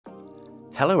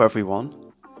Hello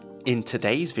everyone. In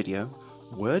today's video,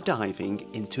 we're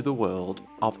diving into the world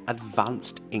of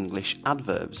advanced English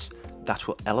adverbs that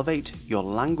will elevate your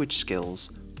language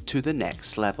skills to the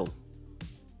next level.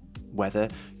 Whether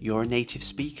you're a native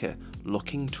speaker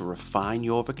looking to refine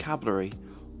your vocabulary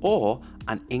or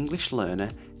an English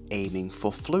learner aiming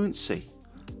for fluency,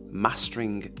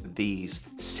 mastering these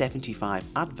 75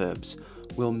 adverbs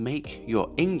will make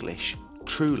your English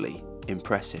truly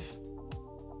impressive.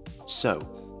 So,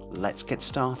 let's get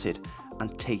started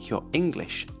and take your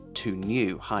English to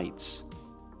new heights.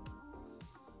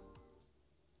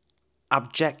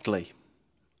 Abjectly.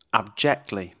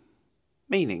 Abjectly.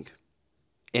 Meaning,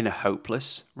 in a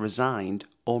hopeless, resigned,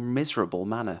 or miserable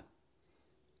manner.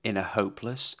 In a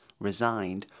hopeless,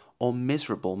 resigned, or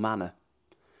miserable manner.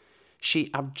 She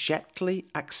abjectly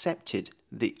accepted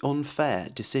the unfair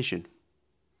decision.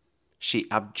 She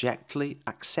abjectly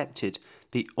accepted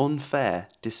the unfair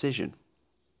decision.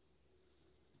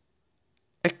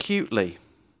 Acutely.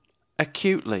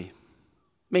 Acutely.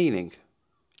 Meaning,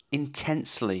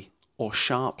 intensely or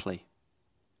sharply.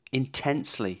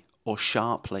 Intensely or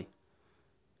sharply.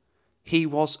 He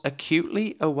was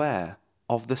acutely aware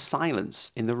of the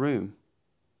silence in the room.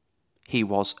 He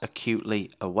was acutely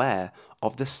aware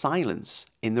of the silence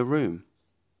in the room.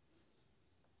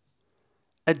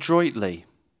 Adroitly.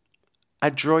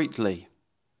 Adroitly.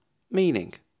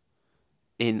 Meaning,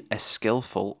 in a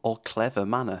skillful or clever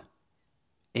manner.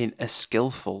 In a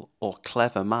skillful or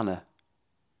clever manner.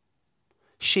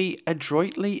 She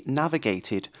adroitly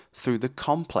navigated through the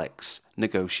complex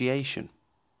negotiation.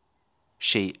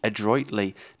 She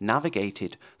adroitly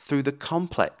navigated through the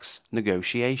complex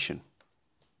negotiation.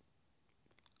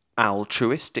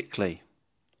 Altruistically.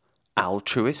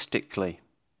 Altruistically.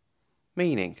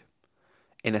 Meaning,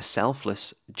 in a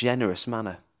selfless, generous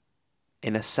manner.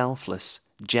 In a selfless,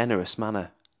 generous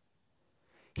manner.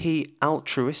 He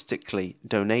altruistically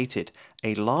donated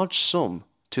a large sum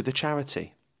to the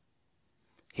charity.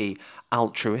 He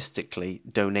altruistically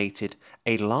donated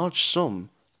a large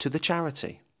sum to the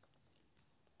charity.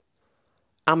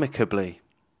 Amicably.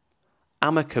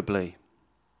 Amicably.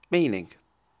 Meaning,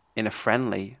 in a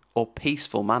friendly or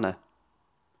peaceful manner.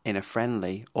 In a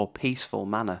friendly or peaceful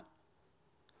manner.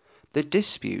 The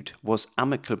dispute was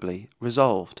amicably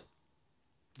resolved.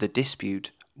 The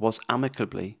dispute was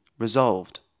amicably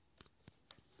resolved.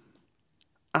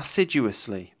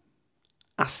 Assiduously.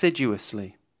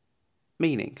 Assiduously.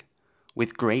 Meaning,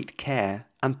 with great care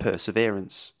and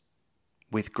perseverance.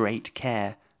 With great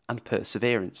care and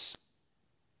perseverance.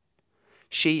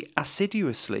 She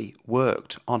assiduously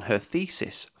worked on her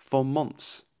thesis for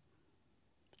months.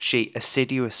 She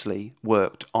assiduously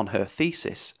worked on her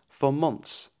thesis for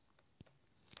months.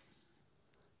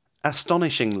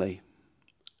 Astonishingly.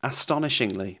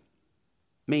 Astonishingly.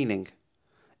 Meaning,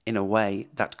 in a way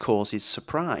that causes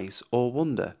surprise or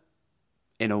wonder.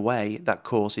 In a way that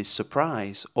causes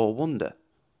surprise or wonder.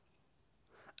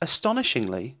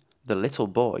 Astonishingly, the little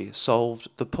boy solved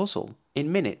the puzzle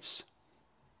in minutes.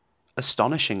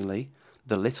 Astonishingly,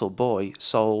 the little boy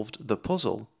solved the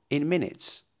puzzle in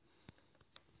minutes.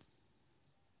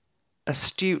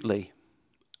 Astutely.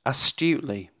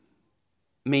 Astutely.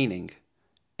 Meaning,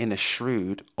 in a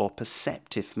shrewd or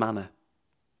perceptive manner.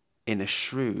 In a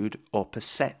shrewd or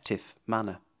perceptive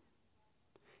manner.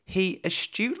 He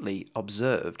astutely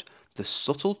observed the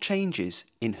subtle changes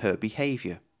in her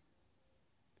behaviour.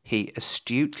 He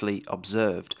astutely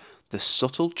observed the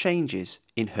subtle changes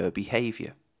in her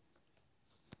behaviour.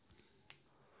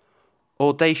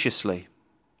 Audaciously.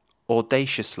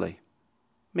 Audaciously.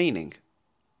 Meaning,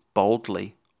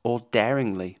 boldly or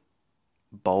daringly.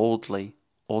 Boldly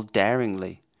or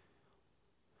daringly.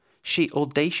 She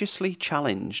audaciously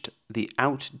challenged the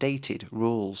outdated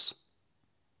rules.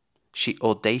 She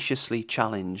audaciously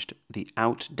challenged the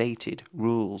outdated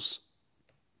rules.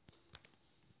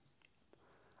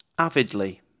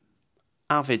 Avidly.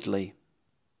 Avidly.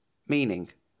 Meaning,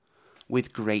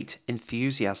 with great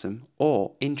enthusiasm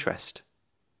or interest.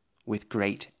 With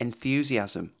great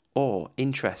enthusiasm or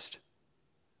interest.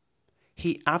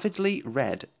 He avidly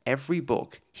read every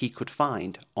book he could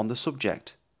find on the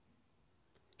subject.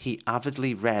 He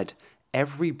avidly read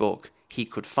every book he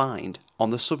could find on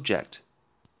the subject.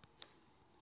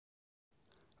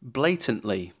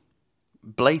 Blatantly.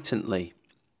 Blatantly.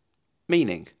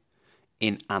 Meaning,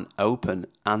 in an open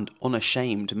and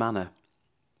unashamed manner.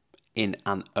 In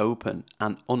an open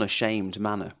and unashamed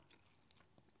manner.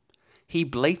 He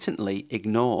blatantly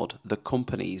ignored the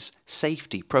company's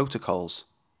safety protocols.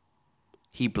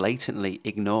 He blatantly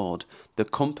ignored the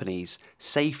company's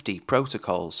safety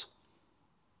protocols.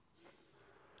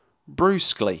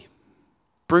 Brusquely.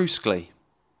 Brusquely.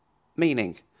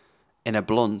 meaning in a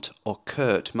blunt or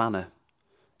curt manner.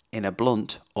 In a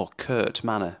blunt or curt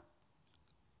manner.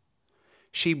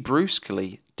 She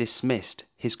brusquely dismissed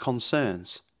his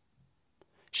concerns.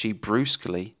 She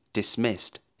brusquely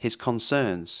dismissed his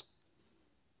concerns.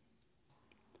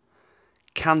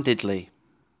 Candidly,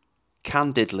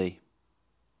 candidly,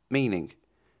 meaning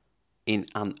in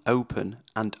an open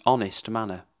and honest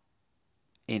manner.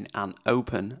 In an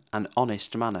open and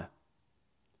honest manner.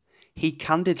 He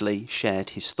candidly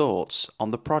shared his thoughts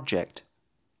on the project.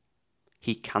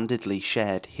 He candidly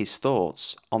shared his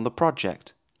thoughts on the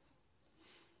project.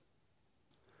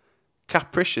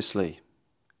 Capriciously,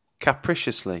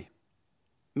 capriciously,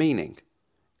 meaning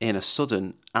in a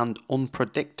sudden and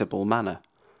unpredictable manner.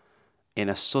 In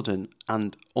a sudden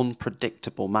and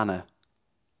unpredictable manner.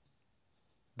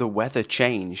 The weather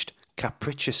changed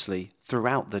capriciously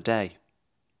throughout the day.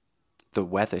 The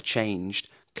weather changed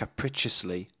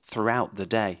capriciously throughout the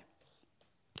day.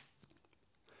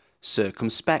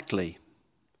 Circumspectly,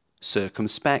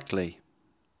 circumspectly,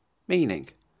 meaning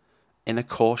in a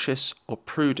cautious or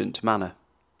prudent manner.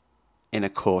 In a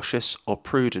cautious or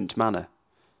prudent manner.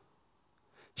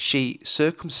 She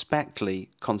circumspectly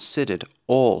considered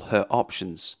all her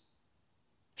options.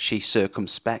 She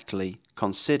circumspectly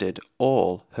considered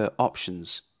all her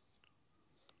options.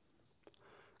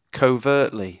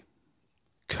 Covertly,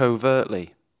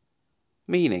 covertly,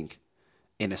 meaning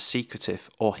in a secretive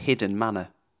or hidden manner.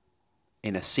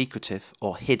 In a secretive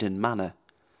or hidden manner.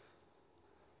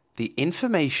 The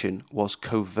information was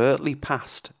covertly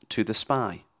passed to the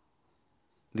spy.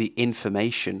 The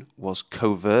information was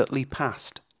covertly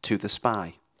passed to the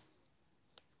spy.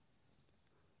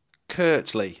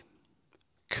 Curtly,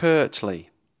 curtly,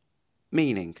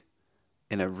 meaning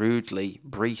in a rudely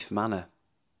brief manner.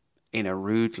 In a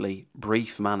rudely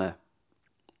brief manner.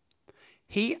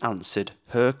 He answered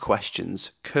her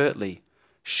questions curtly,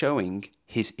 showing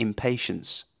his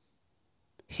impatience.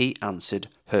 He answered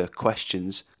her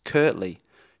questions curtly,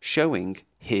 showing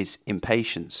his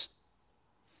impatience.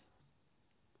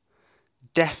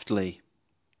 Deftly,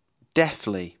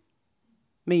 deftly,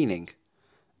 meaning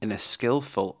in a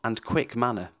skillful and quick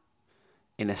manner.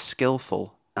 In a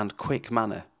skillful and quick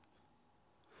manner.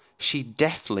 She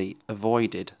deftly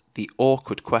avoided the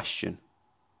awkward question.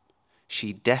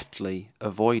 She deftly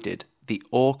avoided the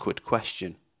awkward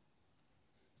question.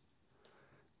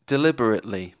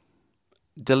 Deliberately,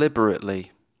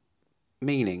 deliberately,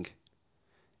 meaning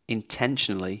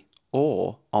intentionally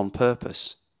or on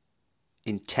purpose.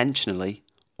 Intentionally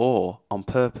or on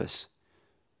purpose.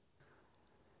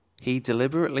 He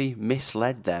deliberately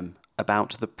misled them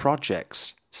about the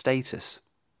project's status.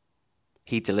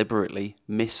 He deliberately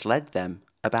misled them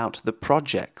about the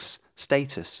project's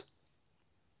status.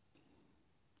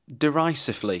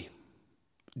 Derisively,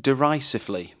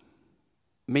 derisively,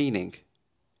 meaning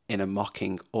in a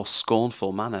mocking or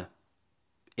scornful manner.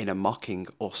 In a mocking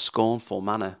or scornful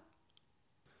manner.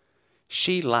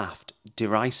 She laughed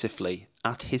derisively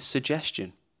at his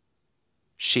suggestion.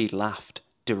 She laughed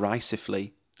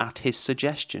derisively at his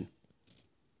suggestion.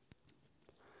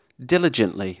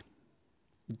 Diligently,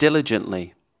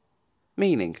 diligently,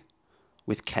 meaning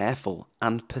with careful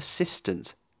and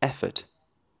persistent effort.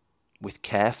 With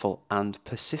careful and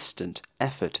persistent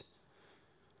effort.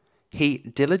 He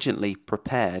diligently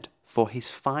prepared for his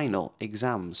final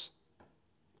exams.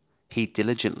 He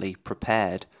diligently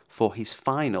prepared for his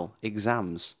final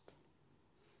exams.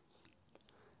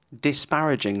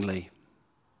 Disparagingly,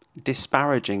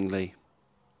 disparagingly,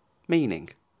 meaning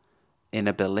in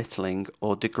a belittling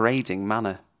or degrading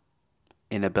manner.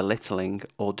 In a belittling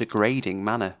or degrading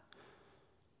manner.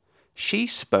 She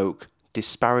spoke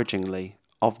disparagingly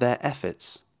of their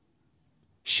efforts.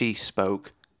 She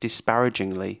spoke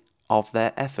disparagingly of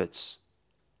their efforts.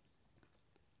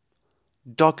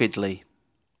 Doggedly,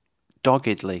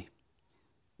 doggedly,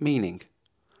 meaning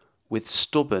with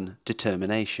stubborn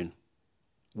determination.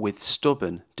 With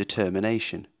stubborn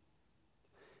determination.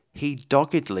 He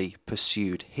doggedly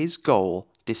pursued his goal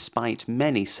despite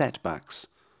many setbacks.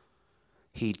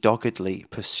 He doggedly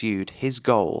pursued his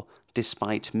goal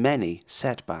despite many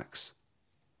setbacks.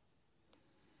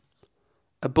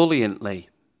 Ebulliently,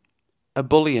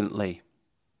 ebulliently,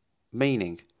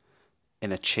 meaning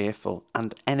in a cheerful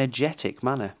and energetic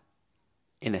manner.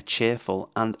 In a cheerful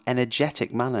and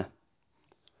energetic manner.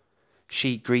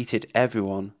 She greeted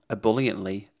everyone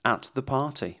ebulliently at the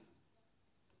party.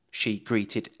 She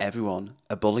greeted everyone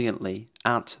ebulliently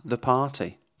at the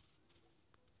party.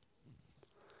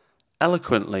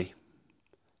 Eloquently,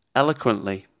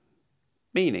 eloquently,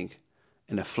 meaning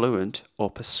in a fluent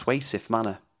or persuasive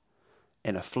manner.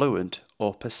 In a fluent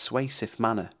or persuasive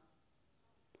manner.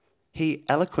 He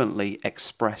eloquently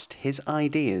expressed his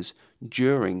ideas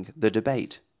during the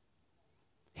debate.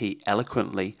 He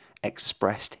eloquently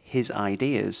expressed his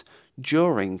ideas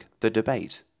during the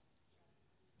debate.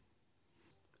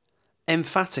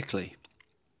 Emphatically.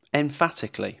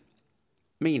 Emphatically.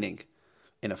 Meaning,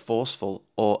 in a forceful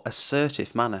or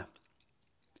assertive manner.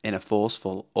 In a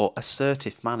forceful or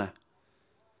assertive manner.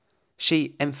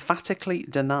 She emphatically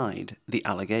denied the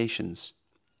allegations.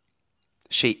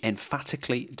 She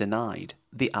emphatically denied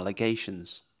the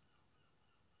allegations.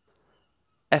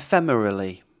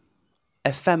 Ephemerally.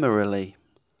 Ephemerally.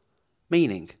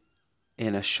 Meaning,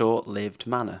 in a short-lived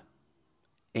manner.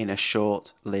 In a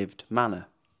short-lived manner.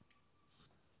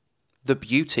 The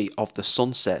beauty of the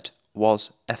sunset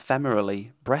was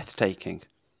ephemerally breathtaking.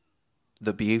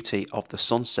 The beauty of the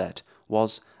sunset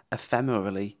was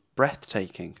ephemerally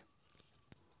breathtaking.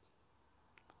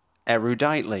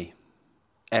 Eruditely.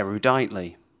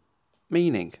 Eruditely.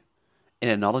 Meaning, in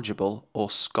a knowledgeable or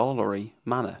scholarly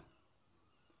manner.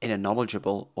 In a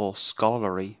knowledgeable or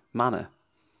scholarly manner.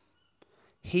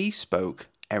 He spoke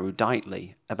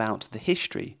eruditely about the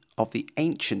history of the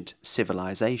ancient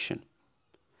civilization.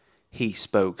 He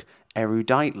spoke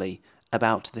eruditely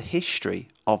about the history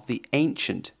of the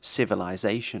ancient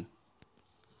civilization.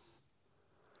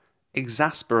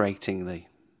 Exasperatingly.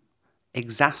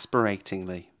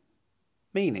 Exasperatingly.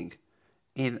 Meaning,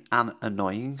 in an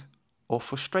annoying or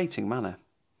frustrating manner.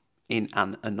 In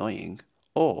an annoying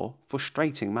or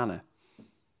frustrating manner.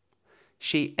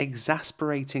 She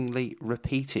exasperatingly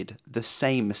repeated the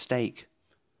same mistake.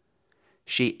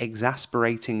 She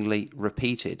exasperatingly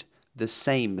repeated the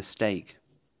same mistake.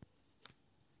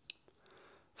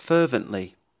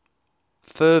 Fervently.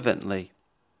 Fervently.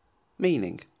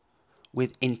 Meaning,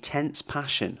 with intense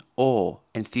passion or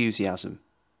enthusiasm.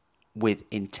 With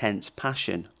intense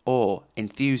passion or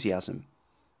enthusiasm.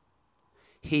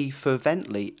 He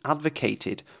fervently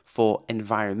advocated for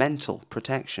environmental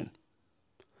protection.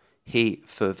 He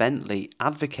fervently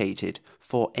advocated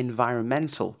for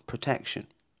environmental protection.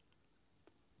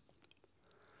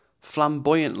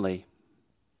 Flamboyantly.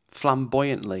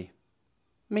 Flamboyantly.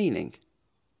 Meaning,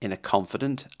 in a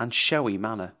confident and showy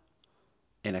manner.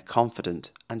 In a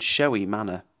confident and showy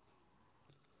manner.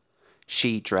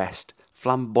 She dressed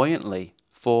flamboyantly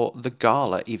for the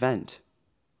gala event.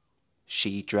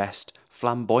 She dressed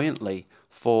flamboyantly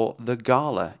for the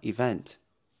gala event.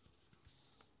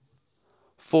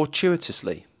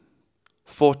 Fortuitously.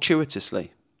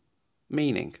 Fortuitously.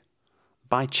 Meaning,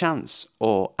 by chance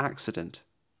or accident.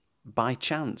 By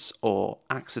chance or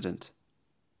accident.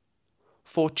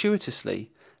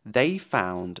 Fortuitously, they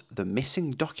found the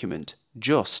missing document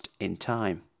just in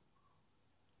time.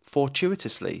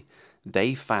 Fortuitously,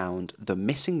 they found the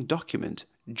missing document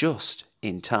just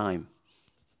in time.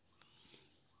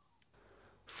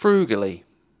 Frugally.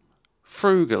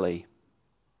 Frugally.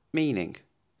 Meaning,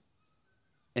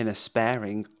 in a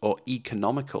sparing or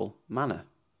economical manner.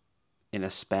 In a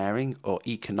sparing or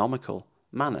economical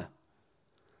manner.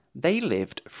 They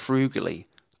lived frugally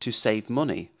to save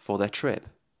money for their trip.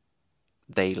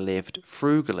 They lived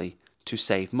frugally to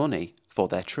save money for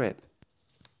their trip.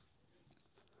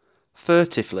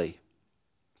 Furtively.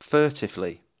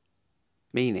 Furtively.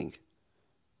 Meaning,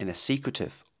 in a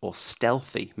secretive or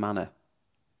stealthy manner.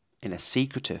 In a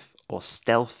secretive or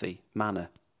stealthy manner.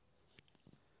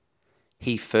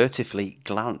 He furtively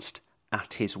glanced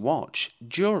at his watch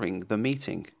during the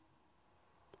meeting.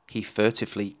 He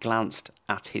furtively glanced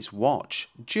at his watch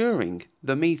during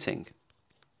the meeting.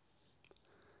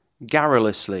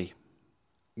 Garrulously.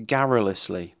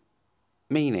 Garrulously.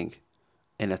 Meaning,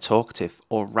 in a talkative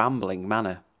or rambling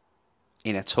manner.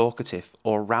 In a talkative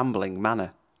or rambling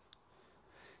manner.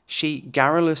 She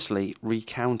garrulously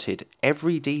recounted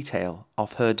every detail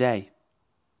of her day.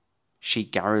 She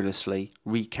garrulously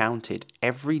recounted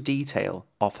every detail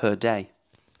of her day.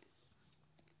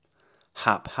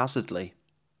 Haphazardly.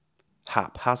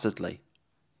 Haphazardly.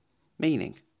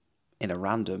 Meaning, in a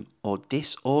random or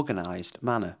disorganized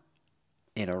manner.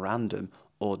 In a random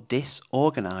or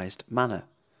disorganized manner.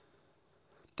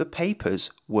 The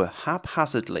papers were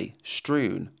haphazardly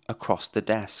strewn across the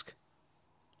desk.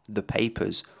 The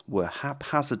papers were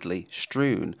haphazardly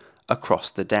strewn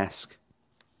across the desk.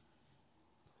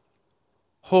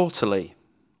 Haughtily.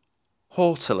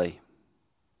 Haughtily.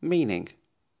 Meaning,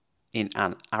 in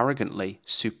an arrogantly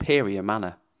superior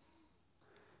manner.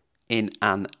 In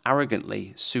an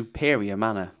arrogantly superior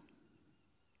manner.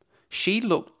 She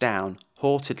looked down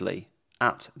haughtily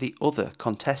at the other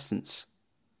contestants.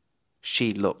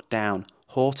 She looked down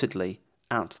haughtily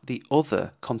at the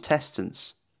other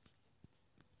contestants.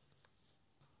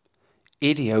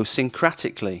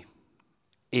 Idiosyncratically.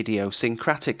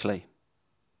 idiosyncratically,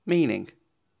 meaning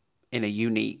in a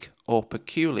unique or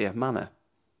peculiar manner,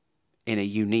 in a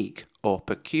unique or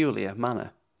peculiar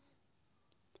manner.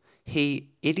 He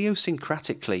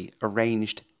idiosyncratically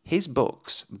arranged his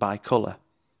books by colour.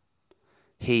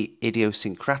 He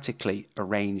idiosyncratically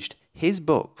arranged his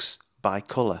books by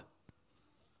colour.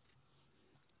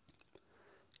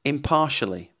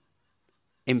 Impartially,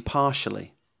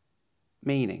 impartially,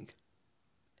 meaning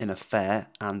in a fair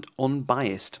and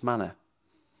unbiased manner,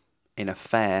 in a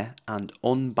fair and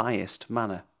unbiased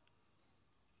manner.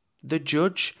 The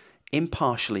judge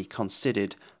impartially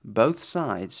considered both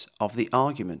sides of the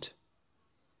argument.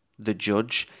 The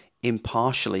judge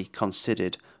impartially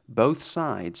considered both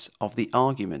sides of the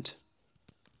argument.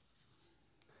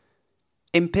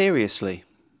 Imperiously,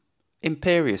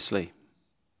 imperiously,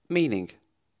 meaning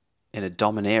in a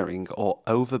domineering or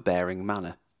overbearing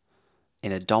manner,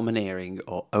 in a domineering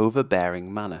or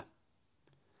overbearing manner.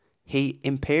 He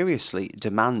imperiously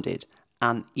demanded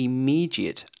an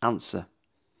immediate answer.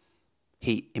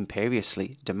 He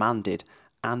imperiously demanded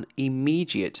an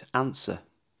immediate answer.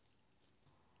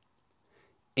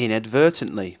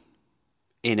 Inadvertently,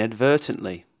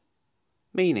 inadvertently,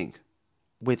 meaning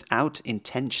without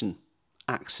intention,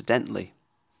 accidentally,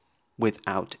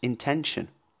 without intention,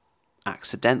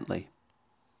 accidentally.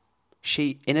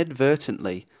 She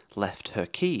inadvertently left her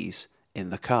keys in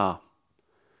the car.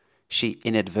 She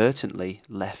inadvertently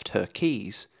left her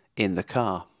keys in the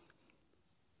car.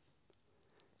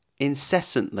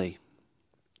 Incessantly,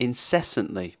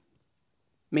 incessantly,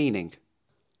 meaning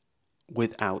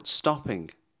without stopping,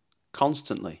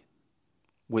 constantly,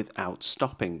 without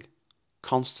stopping,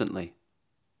 constantly.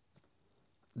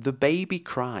 The baby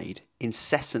cried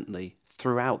incessantly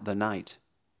throughout the night.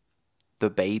 The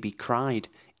baby cried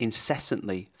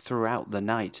incessantly throughout the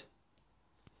night.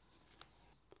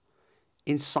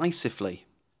 Incisively,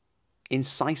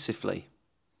 incisively,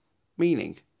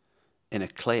 meaning in a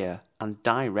clear and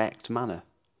direct manner,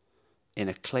 in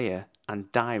a clear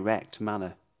and direct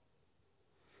manner.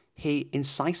 He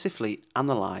incisively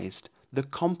analysed the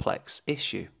complex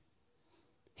issue.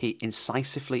 He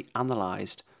incisively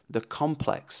analysed the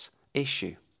complex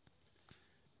issue.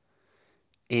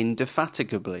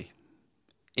 Indefatigably,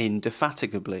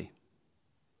 indefatigably,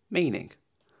 meaning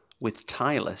with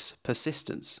tireless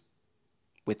persistence,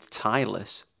 with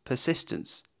tireless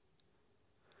persistence.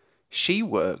 She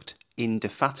worked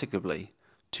indefatigably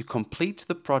to complete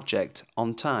the project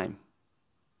on time.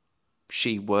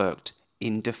 She worked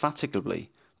indefatigably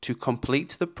to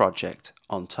complete the project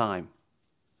on time.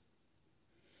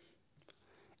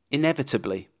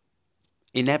 Inevitably,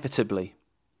 inevitably,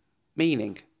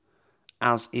 meaning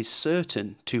as is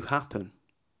certain to happen,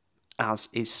 as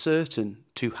is certain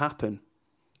to happen.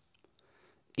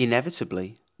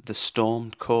 Inevitably, the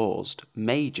storm caused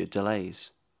major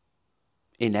delays.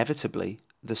 Inevitably,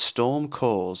 the storm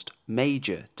caused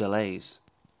major delays.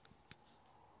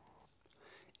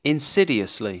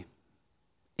 Insidiously,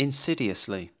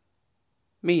 insidiously,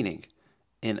 meaning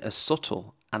in a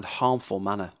subtle and harmful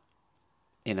manner,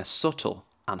 in a subtle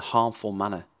and harmful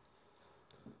manner.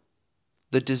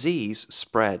 The disease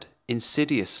spread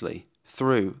insidiously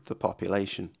through the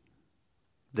population.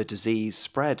 The disease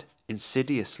spread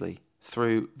insidiously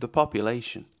through the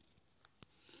population.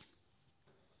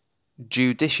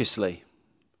 Judiciously,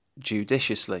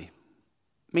 judiciously,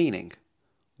 meaning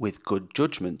with good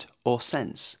judgment or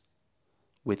sense,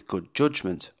 with good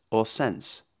judgment or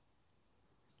sense.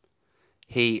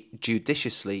 He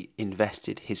judiciously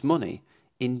invested his money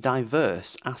in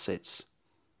diverse assets.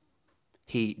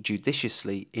 He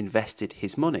judiciously invested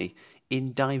his money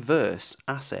in diverse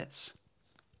assets.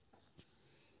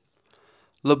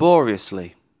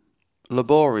 Laboriously,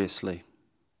 laboriously,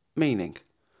 meaning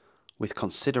with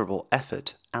considerable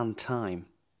effort and time,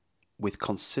 with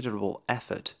considerable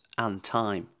effort and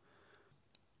time.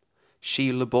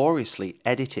 She laboriously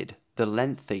edited the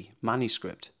lengthy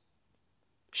manuscript.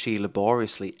 She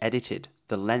laboriously edited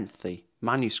the lengthy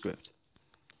manuscript.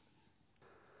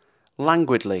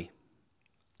 Languidly,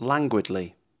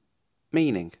 languidly,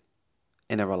 meaning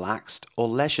in a relaxed or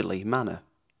leisurely manner,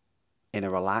 in a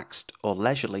relaxed or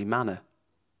leisurely manner.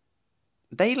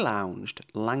 They lounged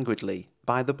languidly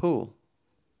by the pool.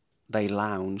 They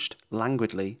lounged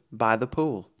languidly by the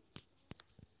pool.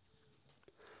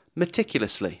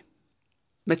 Meticulously,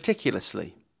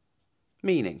 meticulously,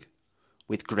 meaning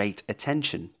with great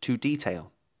attention to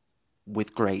detail,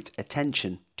 with great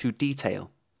attention to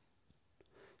detail.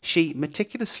 She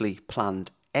meticulously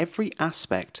planned every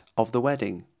aspect of the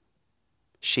wedding.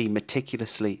 She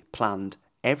meticulously planned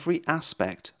every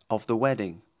aspect of the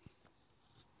wedding.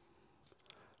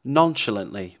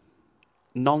 Nonchalantly,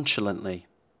 Nonchalantly,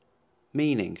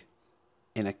 meaning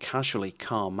in a casually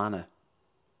calm manner.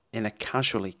 In a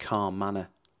casually calm manner.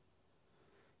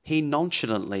 He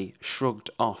nonchalantly shrugged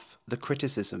off the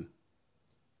criticism.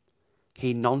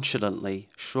 He nonchalantly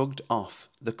shrugged off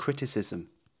the criticism.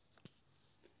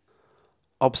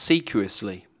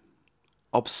 Obsequiously,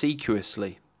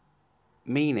 obsequiously,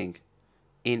 meaning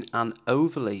in an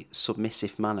overly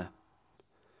submissive manner.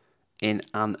 In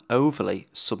an overly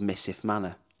submissive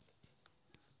manner.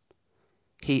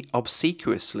 He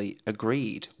obsequiously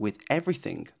agreed with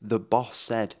everything the boss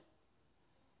said.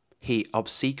 He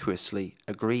obsequiously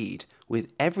agreed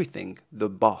with everything the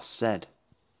boss said.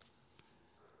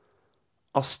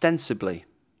 Ostensibly,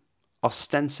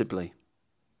 ostensibly,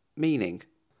 meaning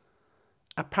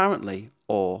apparently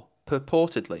or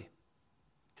purportedly.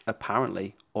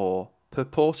 Apparently or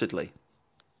purportedly.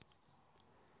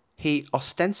 He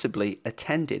ostensibly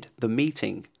attended the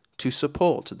meeting to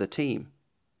support the team.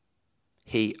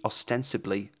 He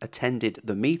ostensibly attended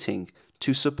the meeting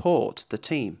to support the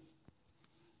team.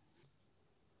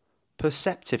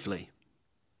 Perceptively,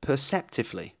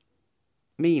 perceptively,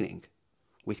 meaning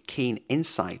with keen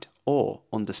insight or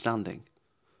understanding.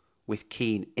 With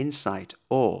keen insight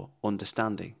or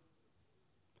understanding.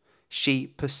 She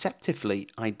perceptively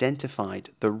identified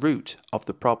the root of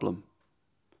the problem.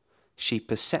 She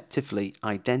perceptively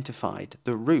identified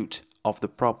the root of the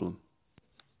problem.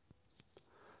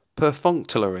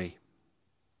 Perfunctory,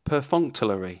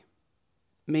 perfunctory,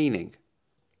 meaning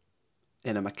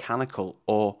in a mechanical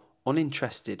or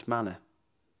uninterested manner.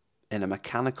 In a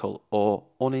mechanical or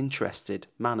uninterested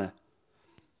manner.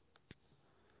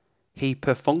 He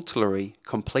perfunctorily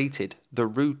completed the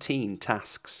routine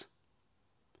tasks.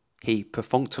 He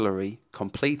perfunctorily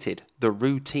completed the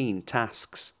routine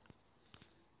tasks.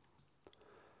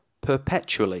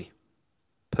 Perpetually,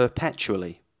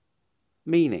 perpetually,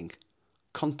 meaning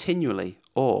continually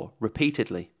or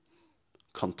repeatedly.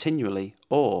 Continually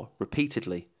or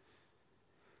repeatedly.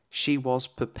 She was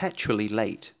perpetually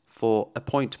late for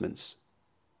appointments.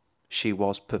 She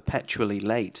was perpetually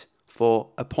late for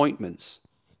appointments.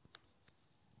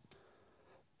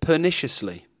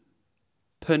 Perniciously,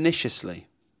 perniciously,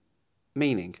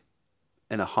 meaning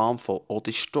in a harmful or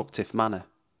destructive manner.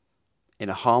 In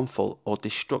a harmful or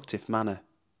destructive manner.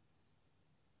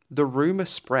 The rumour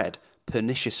spread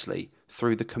perniciously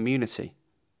through the community.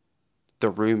 The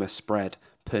rumour spread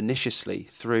perniciously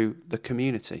through the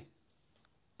community.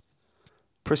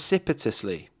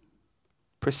 Precipitously,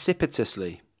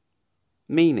 precipitously,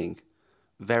 meaning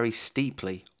very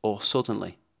steeply or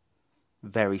suddenly.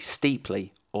 Very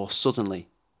steeply or suddenly.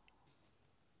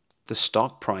 The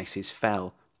stock prices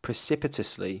fell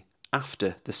precipitously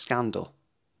after the scandal.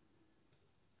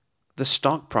 The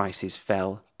stock prices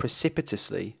fell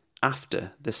precipitously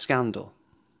after the scandal.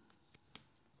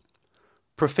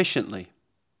 Proficiently,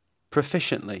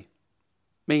 proficiently,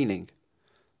 meaning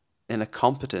in a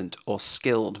competent or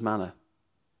skilled manner.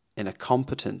 In a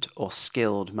competent or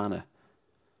skilled manner.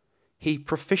 He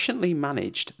proficiently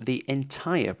managed the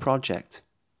entire project.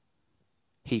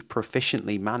 He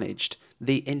proficiently managed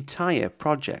the entire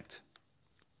project.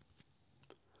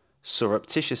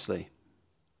 Surreptitiously,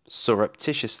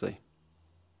 surreptitiously,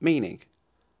 meaning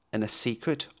in a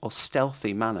secret or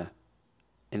stealthy manner.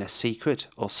 In a secret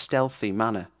or stealthy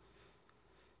manner.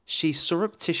 She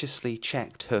surreptitiously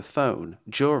checked her phone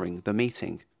during the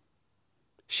meeting.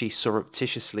 She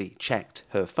surreptitiously checked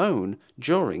her phone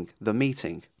during the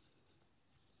meeting.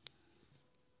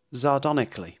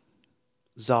 Sardonically,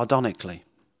 sardonically,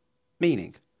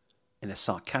 meaning in a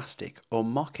sarcastic or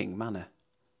mocking manner.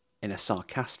 In a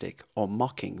sarcastic or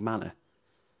mocking manner.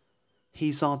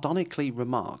 He sardonically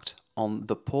remarked on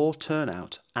the poor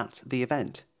turnout at the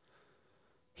event.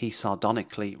 He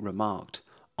sardonically remarked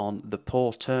on the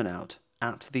poor turnout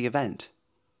at the event.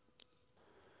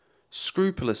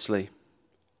 Scrupulously,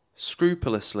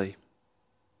 scrupulously,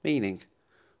 meaning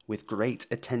with great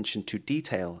attention to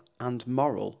detail and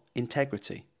moral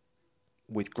integrity.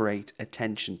 With great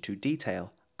attention to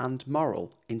detail and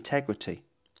moral integrity.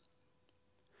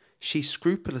 She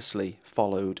scrupulously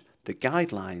followed the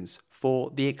guidelines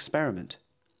for the experiment.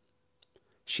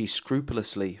 She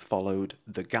scrupulously followed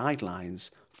the guidelines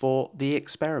for the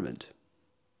experiment.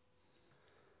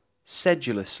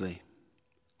 Sedulously,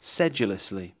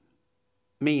 sedulously,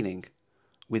 meaning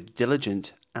with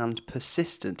diligent and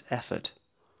persistent effort.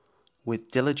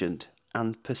 With diligent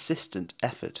and persistent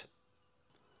effort.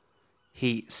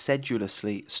 He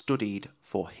sedulously studied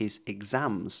for his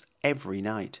exams every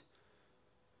night.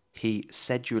 He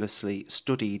sedulously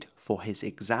studied for his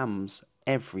exams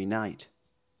every night.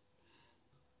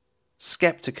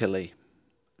 Skeptically,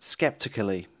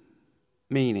 skeptically,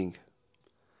 Meaning,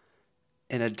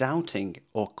 in a doubting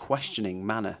or questioning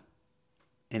manner.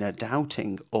 In a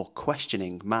doubting or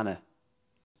questioning manner.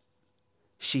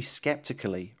 She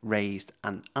skeptically raised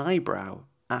an eyebrow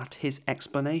at his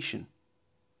explanation.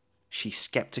 She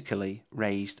skeptically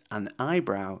raised an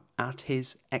eyebrow at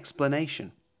his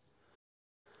explanation.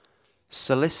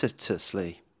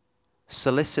 Solicitously,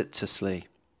 solicitously,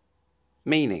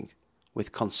 meaning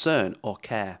with concern or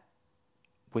care,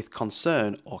 with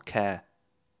concern or care.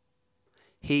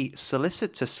 He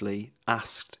solicitously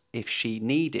asked if she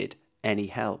needed any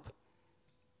help.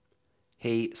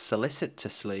 He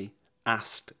solicitously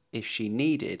asked if she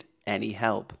needed any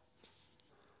help.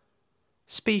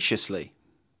 Speciously,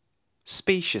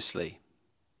 speciously,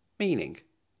 meaning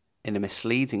in a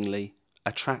misleadingly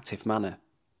attractive manner.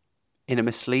 In a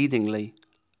misleadingly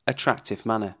attractive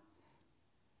manner.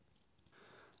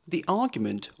 The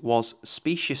argument was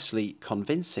speciously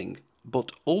convincing,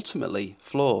 but ultimately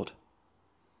flawed.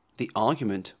 The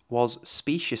argument was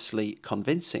speciously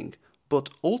convincing, but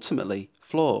ultimately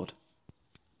flawed.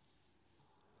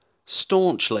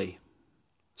 Staunchly,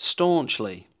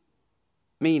 staunchly,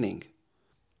 meaning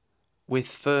with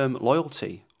firm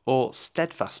loyalty or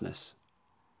steadfastness.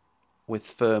 With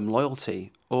firm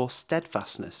loyalty or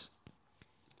steadfastness.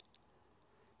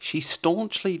 She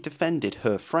staunchly defended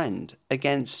her friend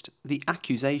against the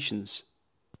accusations.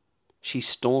 She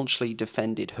staunchly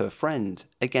defended her friend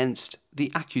against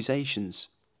the accusations.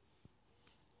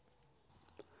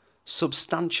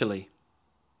 Substantially,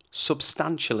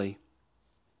 substantially,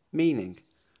 meaning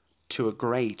to a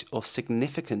great or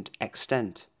significant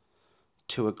extent.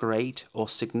 To a great or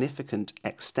significant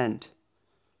extent.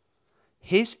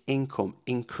 His income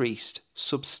increased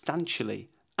substantially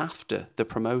after the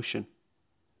promotion.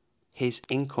 His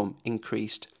income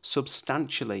increased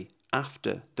substantially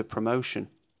after the promotion.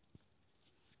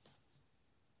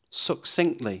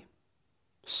 Succinctly,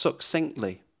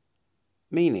 succinctly,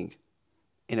 meaning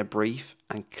in a brief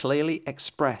and clearly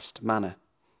expressed manner.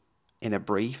 In a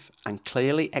brief and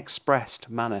clearly expressed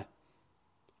manner.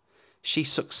 She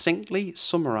succinctly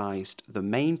summarized the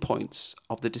main points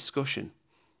of the discussion.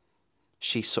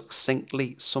 She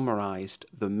succinctly summarized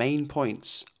the main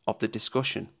points of the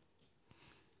discussion.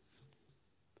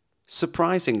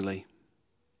 Surprisingly,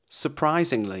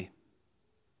 surprisingly,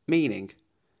 meaning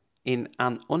in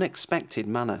an unexpected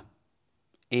manner.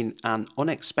 In an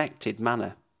unexpected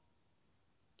manner.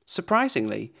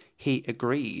 Surprisingly, he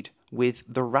agreed with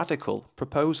the radical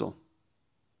proposal.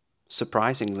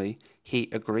 Surprisingly, he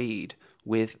agreed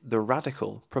with the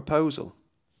radical proposal.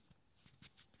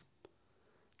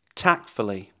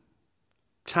 Tactfully,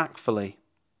 tactfully,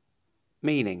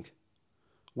 meaning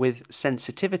with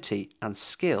sensitivity and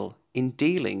skill in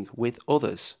dealing with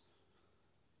others.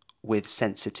 With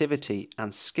sensitivity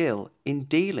and skill in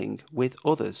dealing with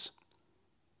others.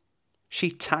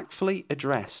 She tactfully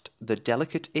addressed the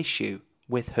delicate issue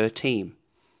with her team.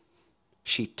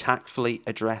 She tactfully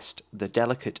addressed the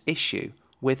delicate issue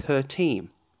with her team.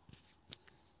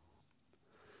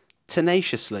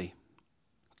 Tenaciously,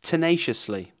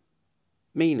 tenaciously,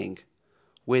 meaning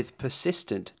with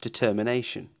persistent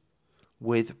determination.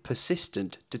 With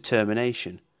persistent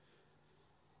determination.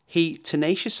 He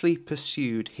tenaciously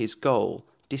pursued his goal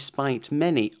despite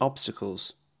many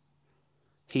obstacles.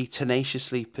 He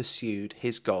tenaciously pursued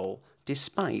his goal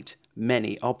despite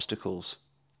many obstacles.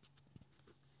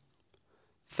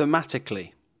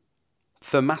 Thematically,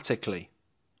 thematically,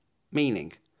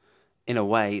 meaning in a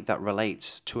way that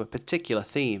relates to a particular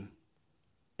theme.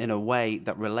 In a way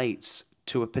that relates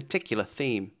to a particular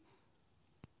theme.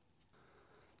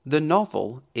 The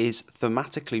novel is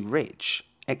thematically rich,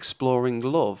 exploring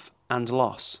love and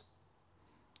loss.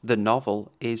 The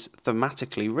novel is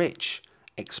thematically rich,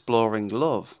 exploring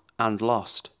love and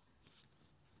loss.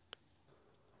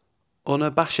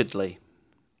 Unabashedly,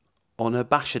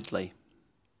 unabashedly,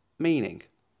 meaning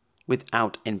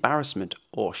without embarrassment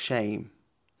or shame.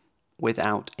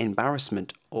 Without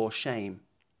embarrassment or shame.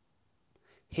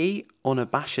 He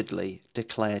unabashedly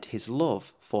declared his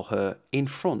love for her in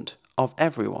front of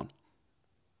everyone.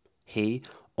 He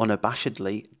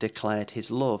unabashedly declared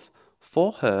his love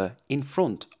for her in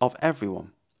front of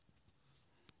everyone.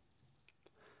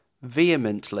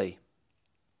 Vehemently,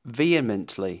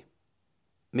 vehemently,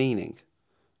 meaning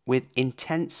with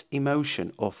intense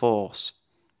emotion or force.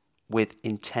 With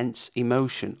intense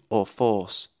emotion or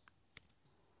force.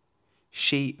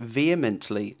 She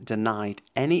vehemently denied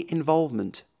any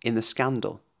involvement in the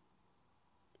scandal.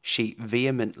 She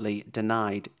vehemently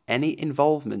denied any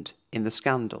involvement in the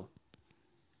scandal.